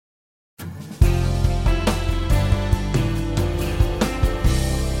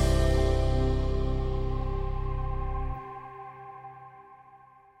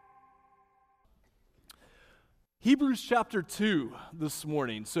Hebrews chapter 2 this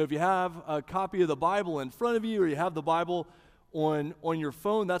morning. So if you have a copy of the Bible in front of you or you have the Bible on your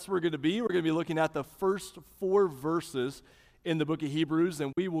phone, that's where we're going to be. We're going to be looking at the first 4 verses in the book of Hebrews,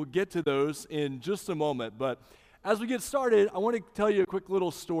 and we will get to those in just a moment. But as we get started, I want to tell you a quick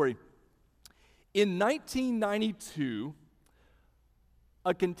little story. In 1992,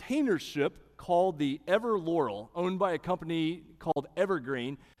 a container ship called the Ever Laurel, owned by a company called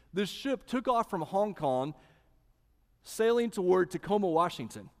Evergreen, this ship took off from Hong Kong, sailing toward Tacoma,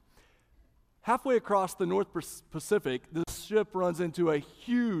 Washington. Halfway across the North Pacific, this ship runs into a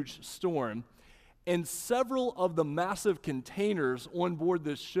huge storm, and several of the massive containers on board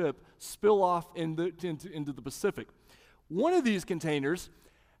this ship spill off into the Pacific. One of these containers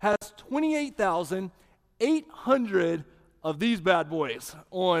has 28,800 of these bad boys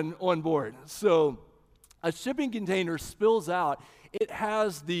on board. So a shipping container spills out. It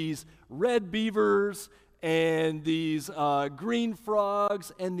has these red beavers and these green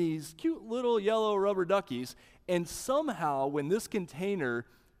frogs and these cute little yellow rubber duckies. And somehow when this container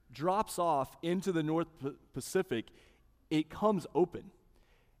drops off into the North Pacific, it comes open.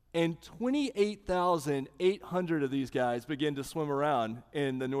 And 28,800 of these guys begin to swim around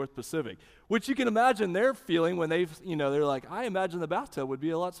in the North Pacific, which you can imagine they're feeling when they're like, I imagine the bathtub would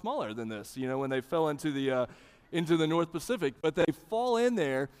be a lot smaller than this, when they fell into the North Pacific. But they fall in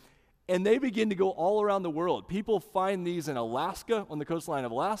there, and they begin to go all around the world. People find these in Alaska, on the coastline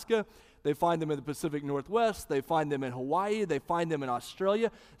of Alaska. They find them in the Pacific Northwest. They find them in Hawaii. They find them in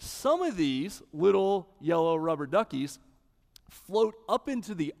Australia. Some of these little yellow rubber duckies float up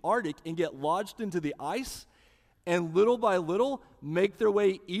into the Arctic and get lodged into the ice, and little by little make their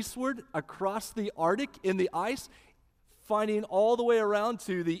way eastward across the Arctic in the ice, finding all the way around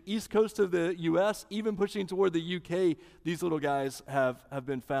to the east coast of the U.S., even pushing toward the UK. These little guys have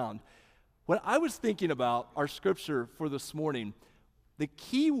been found. When I was thinking about our scripture for this morning, the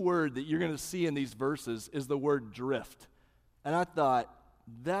key word that you're going to see in these verses is the word drift. And I thought,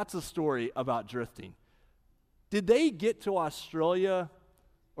 that's a story about drifting. Did they get to Australia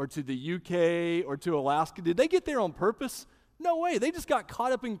or to the UK or to Alaska? Did they get there on purpose? No way. They just got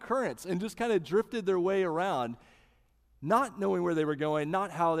caught up in currents and just kind of drifted their way around, not knowing where they were going,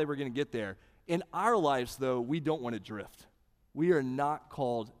 not how they were going to get there. In our lives, though, we don't want to drift. We are not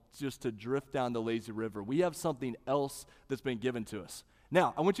called just to drift down the lazy river. We have something else that's been given to us.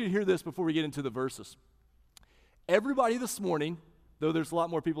 Now, I want you to hear this before we get into the verses. Everybody this morning, though there's a lot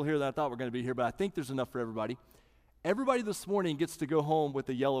more people here than I thought were going to be here, but I think there's enough for everybody. Everybody this morning gets to go home with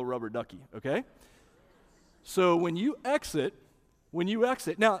a yellow rubber ducky, okay? So when you exit,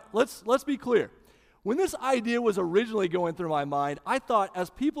 now let's be clear. When this idea was originally going through my mind, I thought as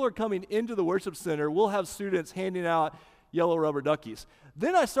people are coming into the worship center, we'll have students handing out yellow rubber duckies.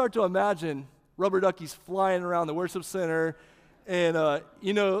 Then I start to imagine rubber duckies flying around the worship center, and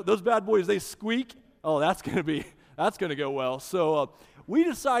those bad boys, they squeak. Oh, that's going to go well. So we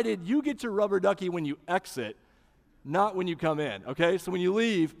decided you get your rubber ducky when you exit, not when you come in, okay? So when you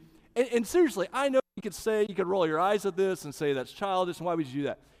leave, and seriously, I know you could roll your eyes at this and say that's childish, and why would you do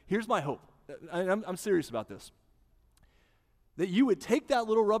that? Here's my hope. I'm serious about this. That you would take that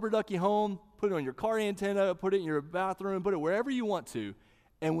little rubber ducky home, put it on your car antenna, put it in your bathroom, put it wherever you want to,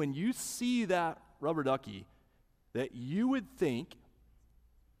 and when you see that rubber ducky, that you would think,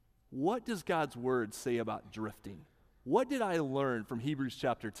 what does God's word say about drifting? What did I learn from Hebrews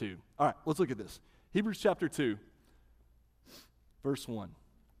chapter 2? All right, let's look at this. Hebrews chapter 2, verse 1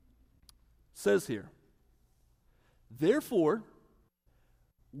 says here, therefore,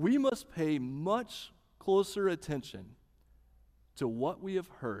 we must pay much closer attention to what we have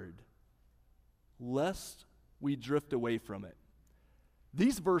heard, lest we drift away from it.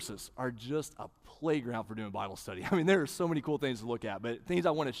 These verses are just a playground for doing Bible study. I mean, there are so many cool things to look at, but things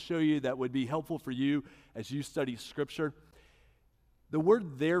I want to show you that would be helpful for you as you study Scripture. The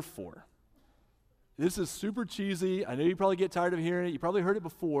word therefore. This is super cheesy. I know you probably get tired of hearing it. You probably heard it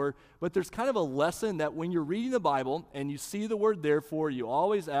before, but there's kind of a lesson that when you're reading the Bible and you see the word therefore, you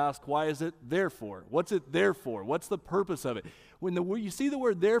always ask, why is it therefore? What's it there for? What's the purpose of it? When you see the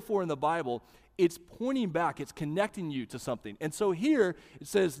word therefore in the Bible, it's pointing back. It's connecting you to something. And so here it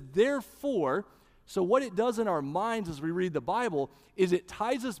says therefore. So what it does in our minds as we read the Bible is it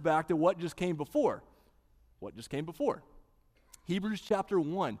ties us back to what just came before. What just came before? Hebrews chapter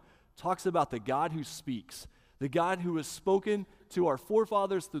 1 talks about the God who speaks, the God who has spoken to our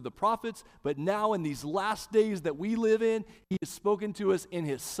forefathers through the prophets, but now in these last days that we live in, he has spoken to us in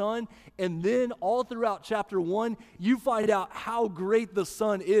his Son. And then all throughout chapter 1, you find out how great the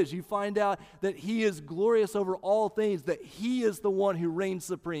Son is. You find out that he is glorious over all things, that he is the one who reigns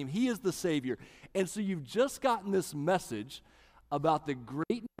supreme. He is the Savior. And so you've just gotten this message about the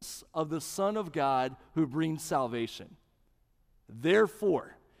greatness of the Son of God who brings salvation.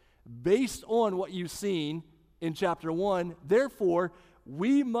 Therefore, based on what you've seen in chapter 1, therefore,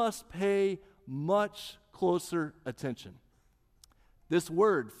 we must pay much closer attention. This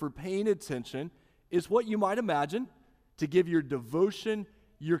word for paying attention is what you might imagine to give your devotion,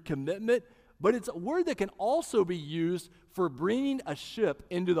 your commitment, but it's a word that can also be used for bringing a ship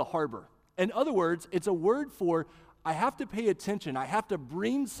into the harbor. In other words, it's a word for I have to pay attention. I have to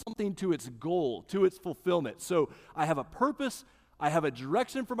bring something to its goal, to its fulfillment. So I have a purpose, I have a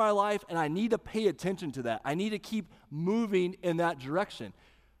direction for my life, and I need to pay attention to that. I need to keep moving in that direction.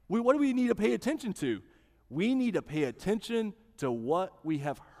 What do we need to pay attention to? We need to pay attention to what we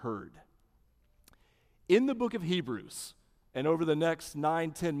have heard. In the book of Hebrews, and over the next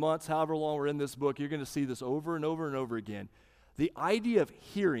 9-10 months, however long we're in this book, you're going to see this over and over and over again. The idea of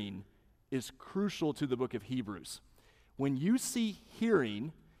hearing is crucial to the book of Hebrews. When you see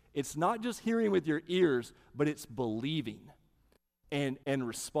hearing, it's not just hearing with your ears, but it's believing and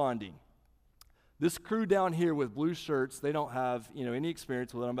responding. This crew down here with blue shirts, they don't have any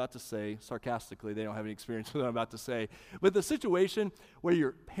experience with what I'm about to say. Sarcastically, they don't have any experience with what I'm about to say. But the situation where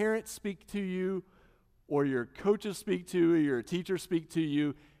your parents speak to you, or your coaches speak to you, or your teachers speak to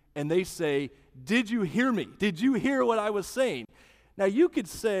you, and they say, "Did you hear me? Did you hear what I was saying?" Now, you could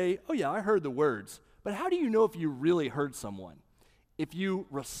say, "Oh yeah, I heard the words," but how do you know if you really heard someone? If you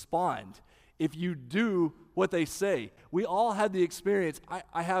respond, if you do what they say. We all had the experience.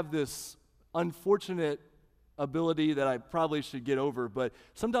 I have this unfortunate ability that I probably should get over, but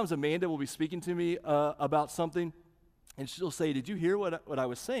sometimes Amanda will be speaking to me about something, and she'll say, "Did you hear what I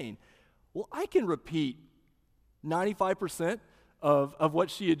was saying?" Well, I can repeat 95% of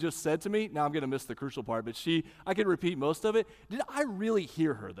what she had just said to me. Now I'm going to miss the crucial part, but I could repeat most of it. Did I really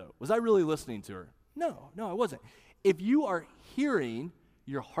hear her, though? Was I really listening to her? No, I wasn't. If you are hearing,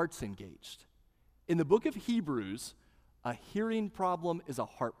 your heart's engaged. In the book of Hebrews, a hearing problem is a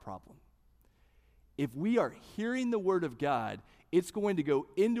heart problem. If we are hearing the word of God, it's going to go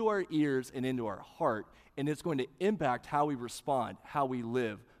into our ears and into our heart, and it's going to impact how we respond, how we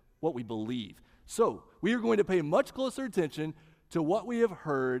live, what we believe. So we are going to pay much closer attention to what we have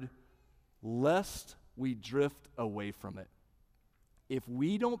heard, lest we drift away from it. If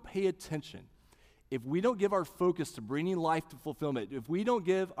we don't pay attention, if we don't give our focus to bringing life to fulfillment, if we don't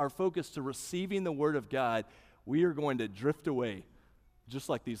give our focus to receiving the word of God, we are going to drift away, just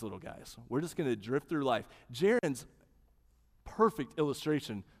like these little guys. We're just going to drift through life. Jaren's perfect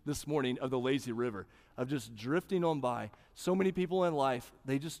illustration this morning of the lazy river, of just drifting on by. So many people in life,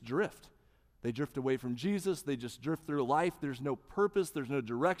 they just drift. They drift away from Jesus. They just drift through life. There's no purpose. There's no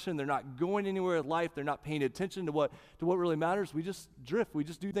direction. They're not going anywhere in life. They're not paying attention to what really matters. We just drift. We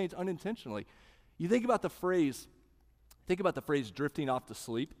just do things unintentionally. You think about the phrase drifting off to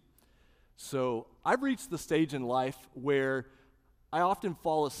sleep. So I've reached the stage in life where I often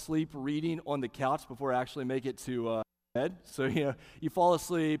fall asleep reading on the couch before I actually make it to bed. So, you fall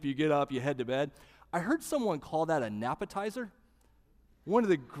asleep, you get up, you head to bed. I heard someone call that a napetizer. One of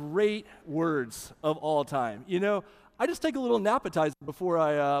the great words of all time. I just take a little napetizer before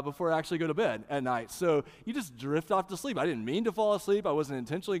I actually go to bed at night. So you just drift off to sleep. I didn't mean to fall asleep. I wasn't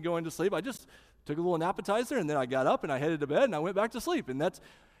intentionally going to sleep. I just took a little napetizer, and then I got up and I headed to bed and I went back to sleep. And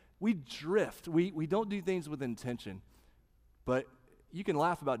we drift. We don't do things with intention. But you can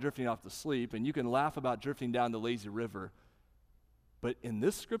laugh about drifting off to sleep, and you can laugh about drifting down the lazy river. But in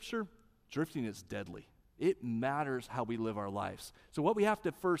this scripture, drifting is deadly. It matters how we live our lives. So what we have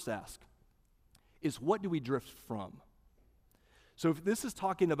to first ask is, what do we drift from? So if this is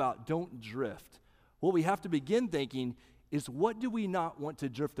talking about don't drift, what we have to begin thinking is, what do we not want to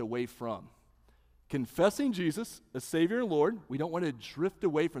drift away from? Confessing Jesus as Savior and Lord, we don't want to drift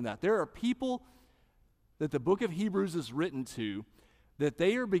away from that. There are people that the book of Hebrews is written to that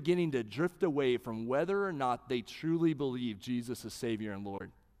they are beginning to drift away from whether or not they truly believe Jesus is Savior and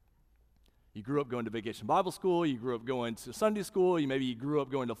Lord. You grew up going to Vacation Bible School, you grew up going to Sunday school, maybe you grew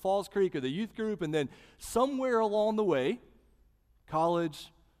up going to Falls Creek or the youth group, and then somewhere along the way,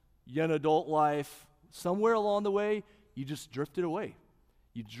 college, young adult life, somewhere along the way, you just drifted away.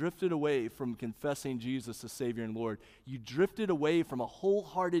 You drifted away from confessing Jesus as Savior and Lord. You drifted away from a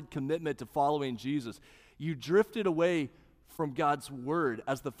wholehearted commitment to following Jesus. You drifted away from God's Word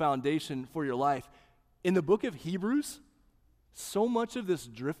as the foundation for your life. In the book of Hebrews, So much of this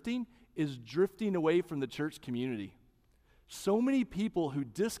drifting is drifting away from the church community. So many people who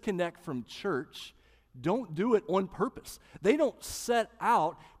disconnect from church don't do it on purpose. They don't set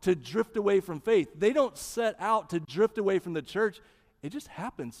out to drift away from faith. They don't set out to drift away from the church. It just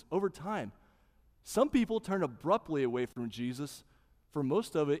happens over time. Some people turn abruptly away from Jesus. For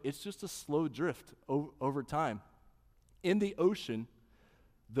most of it, it's just a slow drift over time. In the ocean,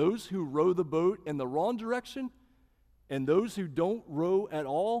 those who row the boat in the wrong direction and those who don't row at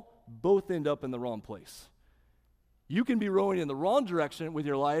all both end up in the wrong place. You can be rowing in the wrong direction with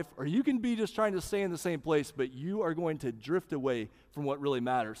your life, or you can be just trying to stay in the same place, but you are going to drift away from what really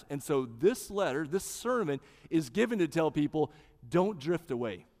matters. And so this letter, this sermon, is given to tell people, don't drift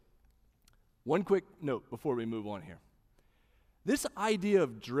away. One quick note before we move on here. This idea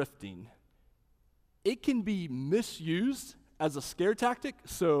of drifting, it can be misused as a scare tactic.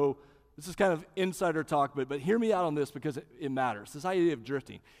 So this is kind of insider talk, but hear me out on this because it matters. This idea of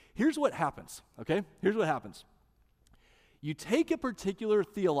drifting. Here's what happens, okay? Here's what happens. You take a particular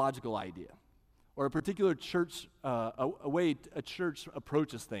theological idea or a particular church, a way a church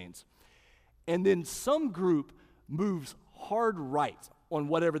approaches things, and then some group moves hard right on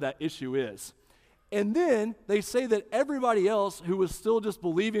whatever that issue is. And then they say that everybody else who was still just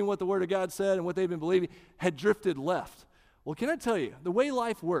believing what the Word of God said and what they've been believing had drifted left. Well, can I tell you, the way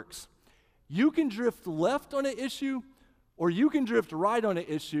life works, you can drift left on an issue or you can drift right on an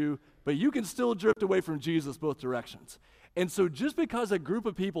issue, but you can still drift away from Jesus both directions. And so just because a group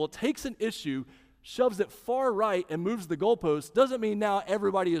of people takes an issue, shoves it far right, and moves the goalpost, doesn't mean now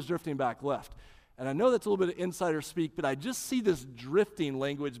everybody is drifting back left. And I know that's a little bit of insider speak, but I just see this drifting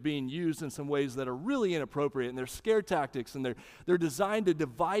language being used in some ways that are really inappropriate, and they're scare tactics, and they're designed to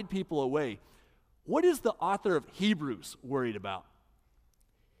divide people away. What is the author of Hebrews worried about?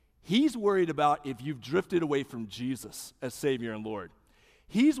 He's worried about if you've drifted away from Jesus as Savior and Lord.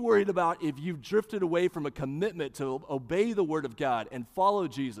 He's worried about if you've drifted away from a commitment to obey the Word of God and follow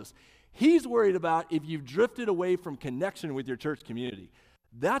Jesus. He's worried about if you've drifted away from connection with your church community.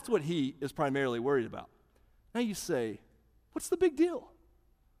 That's what he is primarily worried about. Now you say, what's the big deal?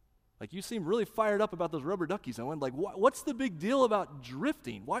 Like, you seem really fired up about those rubber duckies. I went like, what's the big deal about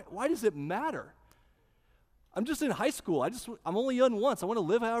drifting? Why does it matter? I'm just in high school. I'm only young once. I want to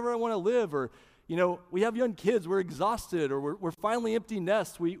live however I want to live. Or, you know, we have young kids. We're exhausted. Or we're finally empty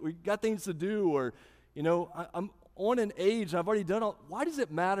nest. We got things to do. Or, you know, I'm on an age. I've already done all. Why does it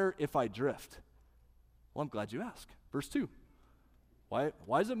matter if I drift? Well, I'm glad you asked. Verse 2. Why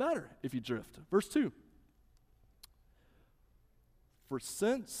does it matter if you drift? Verse 2. For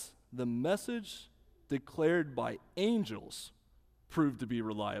since the message declared by angels proved to be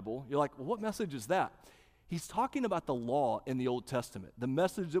reliable. You're like, well, what message is that? He's talking about the law in the Old Testament, the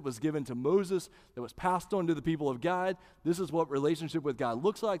message that was given to Moses, that was passed on to the people of God. This is what relationship with God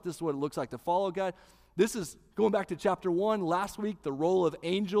looks like. This is what it looks like to follow God. This is, going back to chapter 1, last week, the role of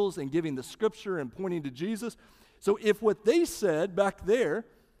angels in giving the scripture and pointing to Jesus. So if what they said back there,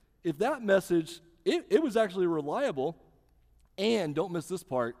 if that message, it was actually reliable, and don't miss this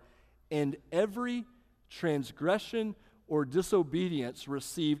part, and every transgression or disobedience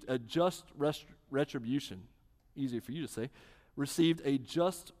received a just retribution. Easy for you to say. Received a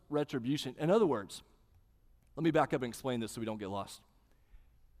just retribution. In other words, let me back up and explain this so we don't get lost.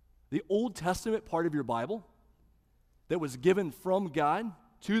 The Old Testament part of your Bible that was given from God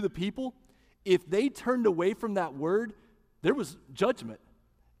to the people, if they turned away from that word, there was judgment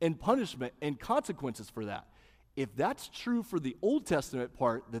and punishment and consequences for that. If that's true for the Old Testament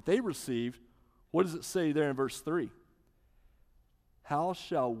part that they received, what does it say there in verse 3? How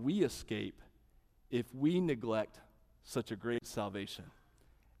shall we escape if we neglect such a great salvation?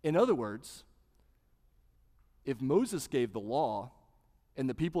 In other words, if Moses gave the law and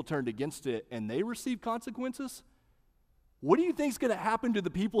the people turned against it and they received consequences, what do you think is going to happen to the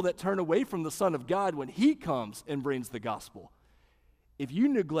people that turn away from the Son of God when he comes and brings the gospel? If you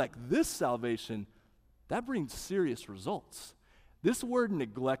neglect this salvation, that brings serious results. This word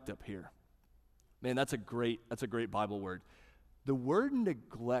neglect up here, man, that's a great Bible word. The word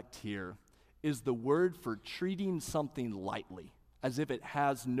neglect here is the word for treating something lightly, as if it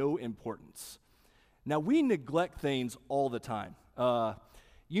has no importance. Now, we neglect things all the time.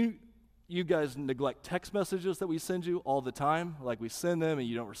 You guys neglect text messages that we send you all the time. Like, we send them and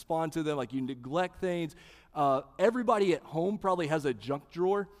you don't respond to them. Like, you neglect things. Everybody at home probably has a junk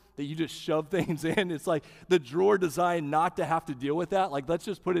drawer that you just shove things in. It's like the drawer designed not to have to deal with that. Like, let's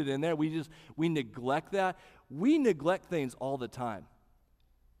just put it in there. We neglect that. We neglect things all the time.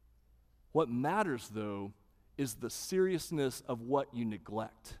 What matters, though, is the seriousness of what you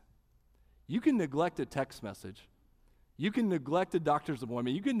neglect. You can neglect a text message. You can neglect a doctor's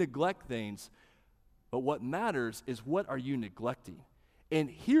appointment. You can neglect things. But what matters is, what are you neglecting? And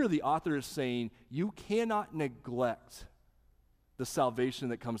here the author is saying you cannot neglect the salvation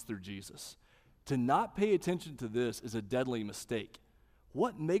that comes through Jesus. To not pay attention to this is a deadly mistake.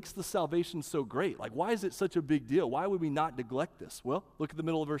 What makes the salvation so great? Like, why is it such a big deal? Why would we not neglect this? Well, look at the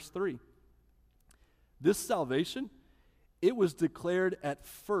middle of verse 3. This salvation, it was declared at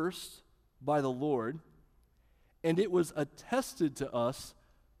first by the Lord, and it was attested to us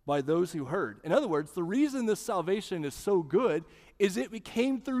by those who heard. In other words, the reason this salvation is so good is it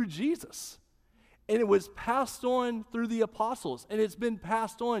came through Jesus. And it was passed on through the apostles, and it's been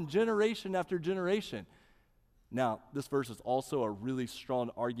passed on generation after generation. Now, this verse is also a really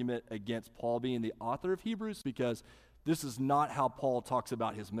strong argument against Paul being the author of Hebrews, because this is not how Paul talks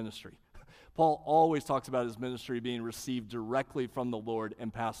about his ministry. Paul always talks about his ministry being received directly from the Lord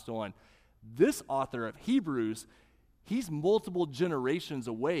and passed on. This author of Hebrews, he's multiple generations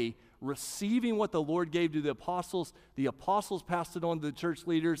away, receiving what the Lord gave to the apostles. The apostles passed it on to the church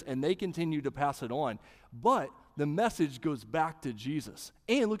leaders, and they continue to pass it on. But the message goes back to Jesus.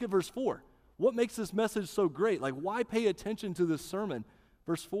 And look at verse 4. What makes this message so great? Like, why pay attention to this sermon?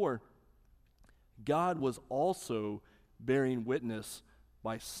 Verse 4, God was also bearing witness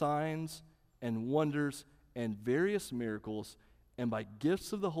by signs and wonders and various miracles and by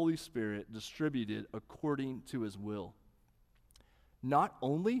gifts of the Holy Spirit distributed according to his will. Not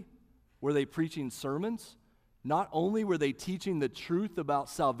only were they preaching sermons, not only were they teaching the truth about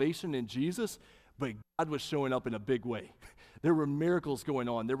salvation in Jesus, but God was showing up in a big way. There were miracles going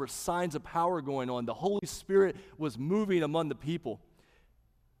on. There were signs of power going on. The Holy Spirit was moving among the people.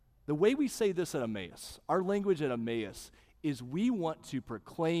 The way we say this at Emmaus, our language at Emmaus, is we want to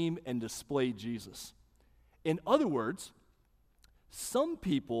proclaim and display Jesus. In other words, some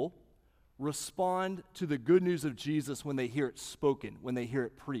people respond to the good news of Jesus when they hear it spoken, when they hear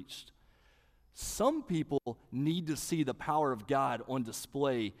it preached. Some people need to see the power of God on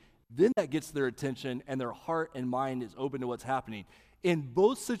display. Then that gets their attention, and their heart and mind is open to what's happening. In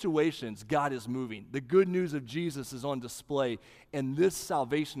both situations, God is moving. The good news of Jesus is on display, and this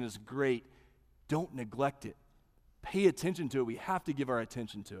salvation is great. Don't neglect it. Pay attention to it. We have to give our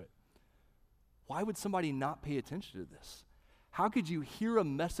attention to it. Why would somebody not pay attention to this? How could you hear a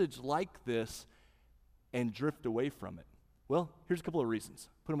message like this and drift away from it? Well, here's a couple of reasons.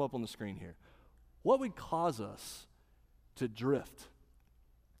 Put them up on the screen here. What would cause us to drift?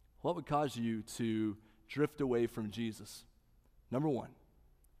 What would cause you to drift away from Jesus? Number one,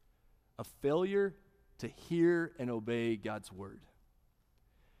 a failure to hear and obey God's word.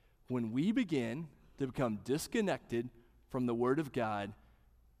 When we begin to become disconnected from the word of God,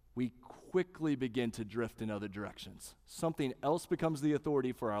 we quickly begin to drift in other directions. Something else becomes the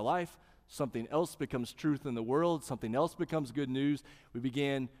authority for our life. Something else becomes truth in the world. Something else becomes good news. We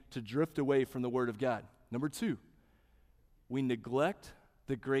begin to drift away from the word of God. Number two, we neglect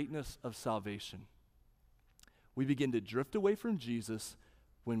the greatness of salvation. We begin to drift away from Jesus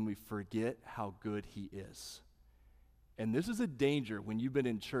when we forget how good he is. And this is a danger when you've been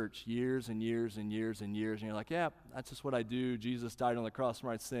in church years and years and years and years, and you're like, yeah, that's just what I do. Jesus died on the cross for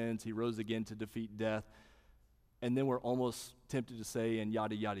my sins. He rose again to defeat death. And then we're almost tempted to say, and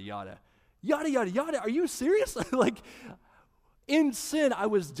yada, yada, yada. Yada, yada, yada. Are you serious? Like, in sin, I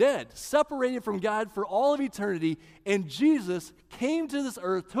was dead, separated from God for all of eternity, and Jesus came to this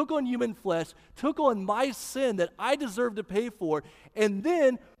earth, took on human flesh, took on my sin that I deserved to pay for, and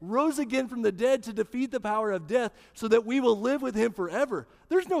then rose again from the dead to defeat the power of death so that we will live with him forever.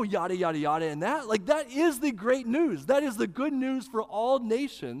 There's no yada, yada, yada in that. Like, that is the great news. That is the good news for all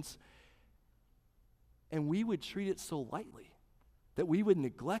nations, and we would treat it so lightly that we would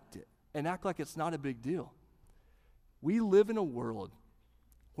neglect it and act like it's not a big deal. We live in a world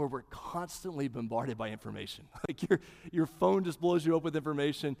where we're constantly bombarded by information. Like your phone just blows you up with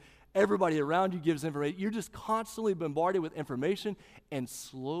information. Everybody around you gives information. You're just constantly bombarded with information, and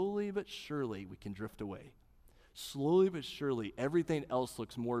slowly but surely we can drift away. Slowly but surely everything else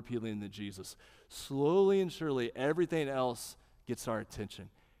looks more appealing than Jesus. Slowly and surely everything else gets our attention.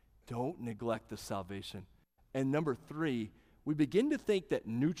 Don't neglect the salvation. And number three, we begin to think that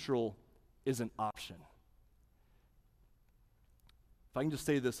neutral is an option. If I can just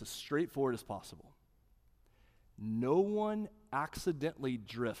say this as straightforward as possible. No one accidentally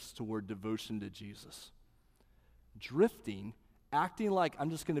drifts toward devotion to Jesus. Drifting, acting like I'm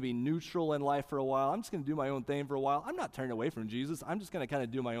just going to be neutral in life for a while, I'm just going to do my own thing for a while, I'm not turning away from Jesus, I'm just going to kind of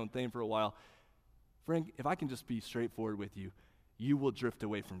do my own thing for a while. Frank, if I can just be straightforward with you, you will drift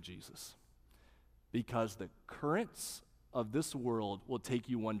away from Jesus. Because the currents of this world will take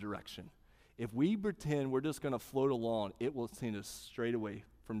you one direction. If we pretend we're just going to float along, it will send us straight away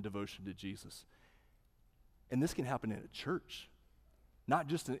from devotion to Jesus. And this can happen in a church, not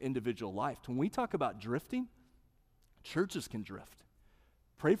just in individual life. When we talk about drifting, churches can drift.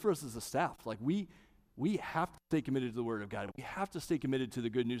 Pray for us as a staff. Like we have to stay committed to the Word of God. We have to stay committed to the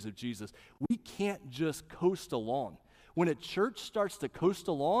good news of Jesus. We can't just coast along. When a church starts to coast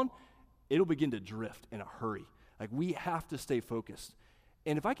along, it'll begin to drift in a hurry. Like we have to stay focused.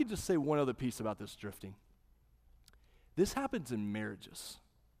 And if I could just say one other piece about this drifting, this happens in marriages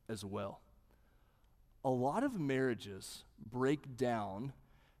as well. A lot of marriages break down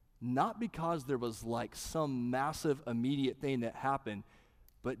not because there was like some massive immediate thing that happened,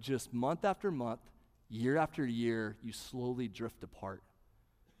 but just month after month, year after year, you slowly drift apart.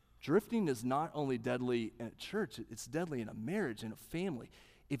 Drifting is not only deadly in a church, it's deadly in a marriage, in a family.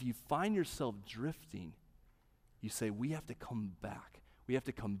 If you find yourself drifting, you say, we have to come back. We have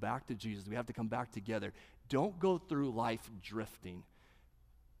to come back to Jesus. We have to come back together. Don't go through life drifting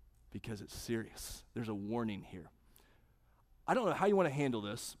because it's serious. There's a warning here. I don't know how you want to handle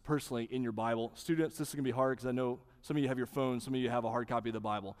this personally in your Bible. Students, this is going to be hard because I know some of you have your phones, some of you have a hard copy of the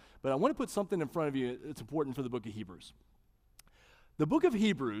Bible. But I want to put something in front of you that's important for the book of Hebrews. The book of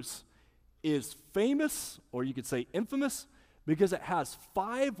Hebrews is famous, or you could say infamous, because it has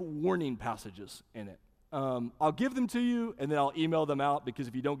 5 warning passages in it. I'll give them to you, and then I'll email them out, because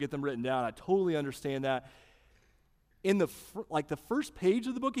if you don't get them written down, I totally understand that. In the first page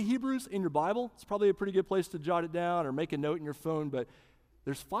of the book of Hebrews in your Bible, it's probably a pretty good place to jot it down or make a note in your phone, but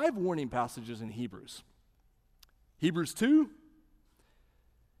there's 5 warning passages in Hebrews. Hebrews 2,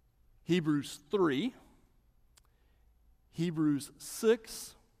 Hebrews 3, Hebrews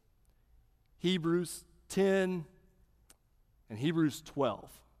 6, Hebrews 10, and Hebrews 12.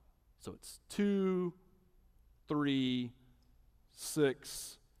 So it's 2, 3,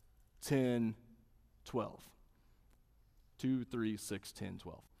 6, 10, 12. 2, 3, 6, 10,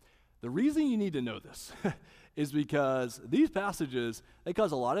 12. The reason you need to know this is because these passages, they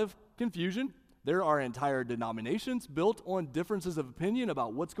cause a lot of confusion. There are entire denominations built on differences of opinion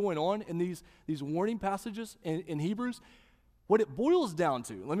about what's going on in these warning passages in Hebrews. What it boils down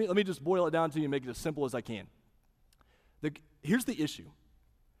to, let me just boil it down to you and make it as simple as I can. Here's the issue.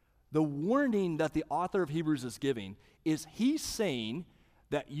 The warning that the author of Hebrews is giving is he's saying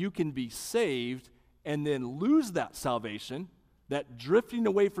that you can be saved and then lose that salvation, that drifting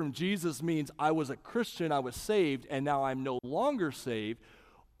away from Jesus means I was a Christian, I was saved, and now I'm no longer saved,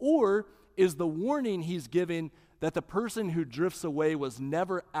 or is the warning he's giving that the person who drifts away was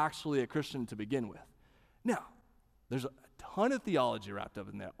never actually a Christian to begin with? Now, there's a ton of theology wrapped up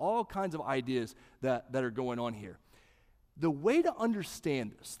in there, all kinds of ideas that are going on here. The way to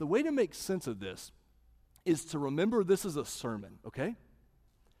understand this, the way to make sense of this, is to remember this is a sermon, okay?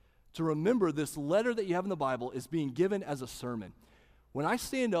 To remember this letter that you have in the Bible is being given as a sermon. When I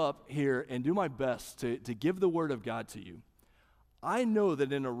stand up here and do my best to give the Word of God to you, I know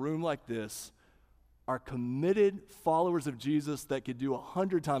that in a room like this are committed followers of Jesus that could do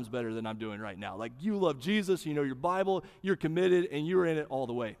 100 times better than I'm doing right now. Like, you love Jesus, you know your Bible, you're committed, and you're in it all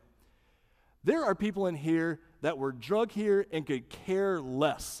the way. There are people in here that were drug here and could care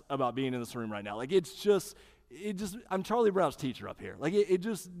less about being in this room right now. Like, I'm Charlie Brown's teacher up here. Like, it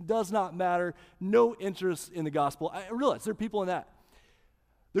just does not matter. No interest in the gospel. I realize there are people in that.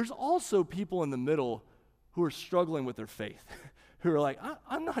 There's also people in the middle who are struggling with their faith, who are like,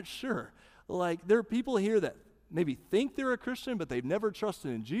 I'm not sure. Like, there are people here that maybe think they're a Christian, but they've never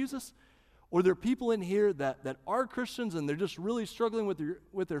trusted in Jesus. Or there are people in here that are Christians and they're just really struggling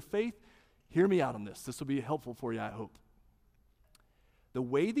with their faith. Hear me out on this. This will be helpful for you, I hope. The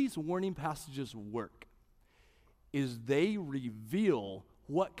way these warning passages work is they reveal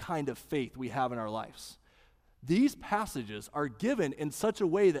what kind of faith we have in our lives. These passages are given in such a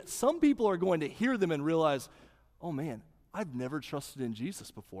way that some people are going to hear them and realize, oh man, I've never trusted in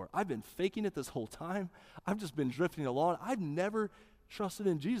Jesus before. I've been faking it this whole time. I've just been drifting along. I've never trusted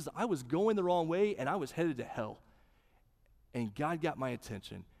in Jesus. I was going the wrong way and I was headed to hell. And God got my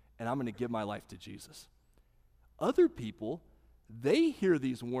attention and I'm going to give my life to Jesus. Other people, they hear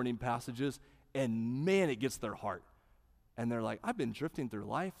these warning passages and man, it gets their heart. And they're like, I've been drifting through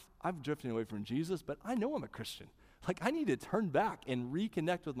life. I'm drifting away from Jesus, but I know I'm a Christian. Like, I need to turn back and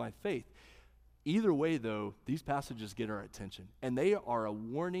reconnect with my faith. Either way, though, these passages get our attention. And they are a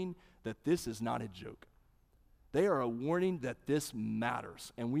warning that this is not a joke. They are a warning that this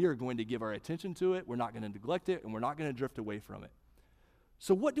matters. And we are going to give our attention to it. We're not going to neglect it. And we're not going to drift away from it.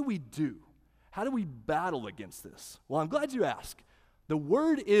 So what do we do? How do we battle against this? Well, I'm glad you asked. The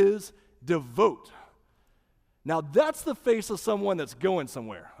word is devote. Now, that's the face of someone that's going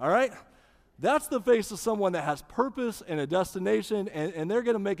somewhere, all right? That's the face of someone that has purpose and a destination, and they're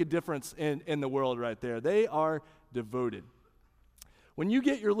going to make a difference in the world right there. They are devoted. When you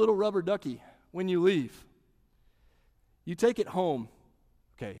get your little rubber ducky, when you leave, you take it home.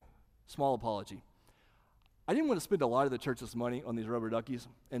 Okay, small apology. I didn't want to spend a lot of the church's money on these rubber duckies,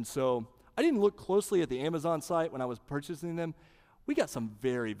 and so I didn't look closely at the Amazon site when I was purchasing them. We got some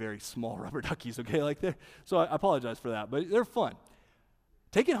very, very small rubber duckies, okay, like that. So I apologize for that, but they're fun.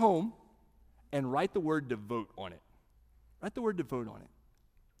 Take it home and write the word devote on it. Write the word devote on it.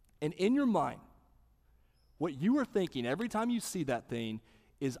 And in your mind, what you are thinking every time you see that thing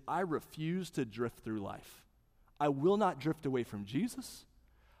is, I refuse to drift through life. I will not drift away from Jesus.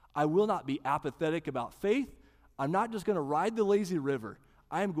 I will not be apathetic about faith. I'm not just going to ride the lazy river.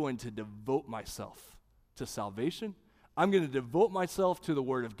 I am going to devote myself to salvation. I'm going to devote myself to the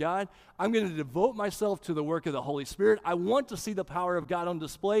Word of God. I'm going to devote myself to the work of the Holy Spirit. I want to see the power of God on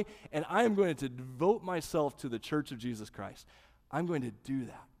display, and I am going to devote myself to the Church of Jesus Christ. I'm going to do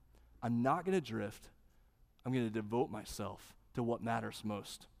that. I'm not going to drift. I'm going to devote myself to what matters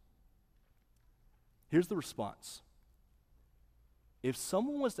most. Here's the response. If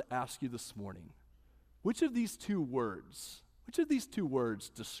someone was to ask you this morning, which of these two words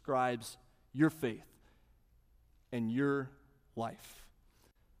describes your faith and your life?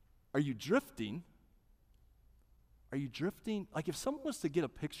 Are you drifting? Are you drifting? Like, if someone was to get a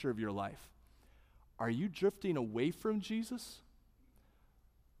picture of your life, are you drifting away from Jesus?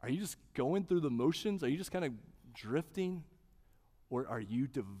 Are you just going through the motions? Are you just kind of drifting? Or are you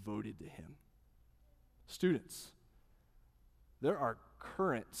devoted to Him? Students, there are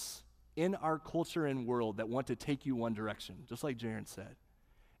currents in our culture and world that want to take you one direction, just like Jaron said.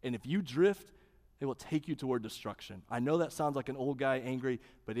 And if you drift, they will take you toward destruction. I know that sounds like an old guy angry,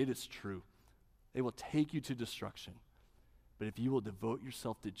 but it is true. They will take you to destruction. But if you will devote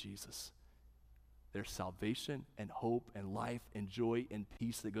yourself to Jesus, there's salvation and hope and life and joy and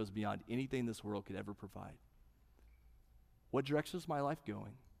peace that goes beyond anything this world could ever provide. What direction is my life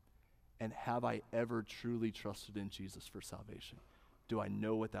going? And have I ever truly trusted in Jesus for salvation? Do I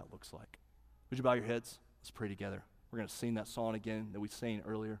know what that looks like? Would you bow your heads? Let's pray together. We're going to sing that song again that we sang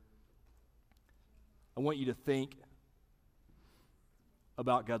earlier. I want you to think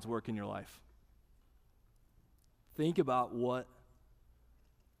about God's work in your life. Think about what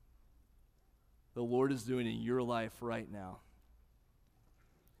the Lord is doing in your life right now.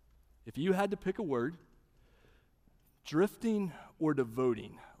 If you had to pick a word, drifting or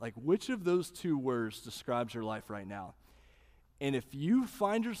devoting, like which of those two words describes your life right now? And if you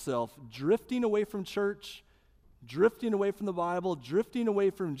find yourself drifting away from church, drifting away from the Bible, drifting away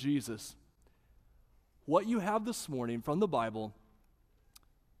from Jesus, what you have this morning from the Bible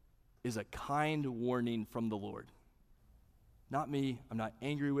is a kind warning from the Lord. Not me. I'm not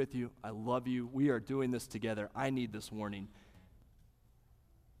angry with you. I love you. We are doing this together. I need this warning.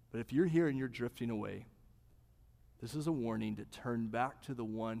 But if you're here and you're drifting away, this is a warning to turn back to the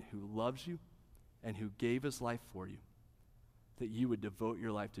one who loves you and who gave his life for you, that you would devote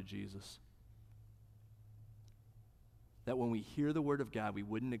your life to Jesus. That when we hear the word of God, we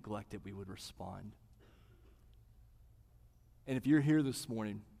wouldn't neglect it, we would respond. And if you're here this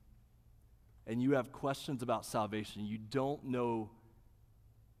morning and you have questions about salvation, you don't know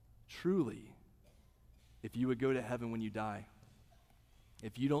truly if you would go to heaven when you die,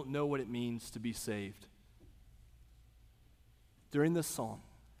 if you don't know what it means to be saved, during this song,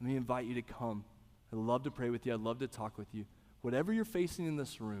 let me invite you to come. I'd love to pray with you. I'd love to talk with you. Whatever you're facing in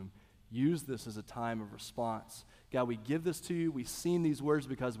this room, use this as a time of response. God, we give this to you. We sing these words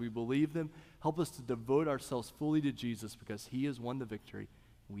because we believe them. Help us to devote ourselves fully to Jesus because He has won the victory.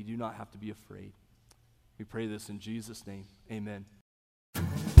 We do not have to be afraid. We pray this in Jesus' name. Amen.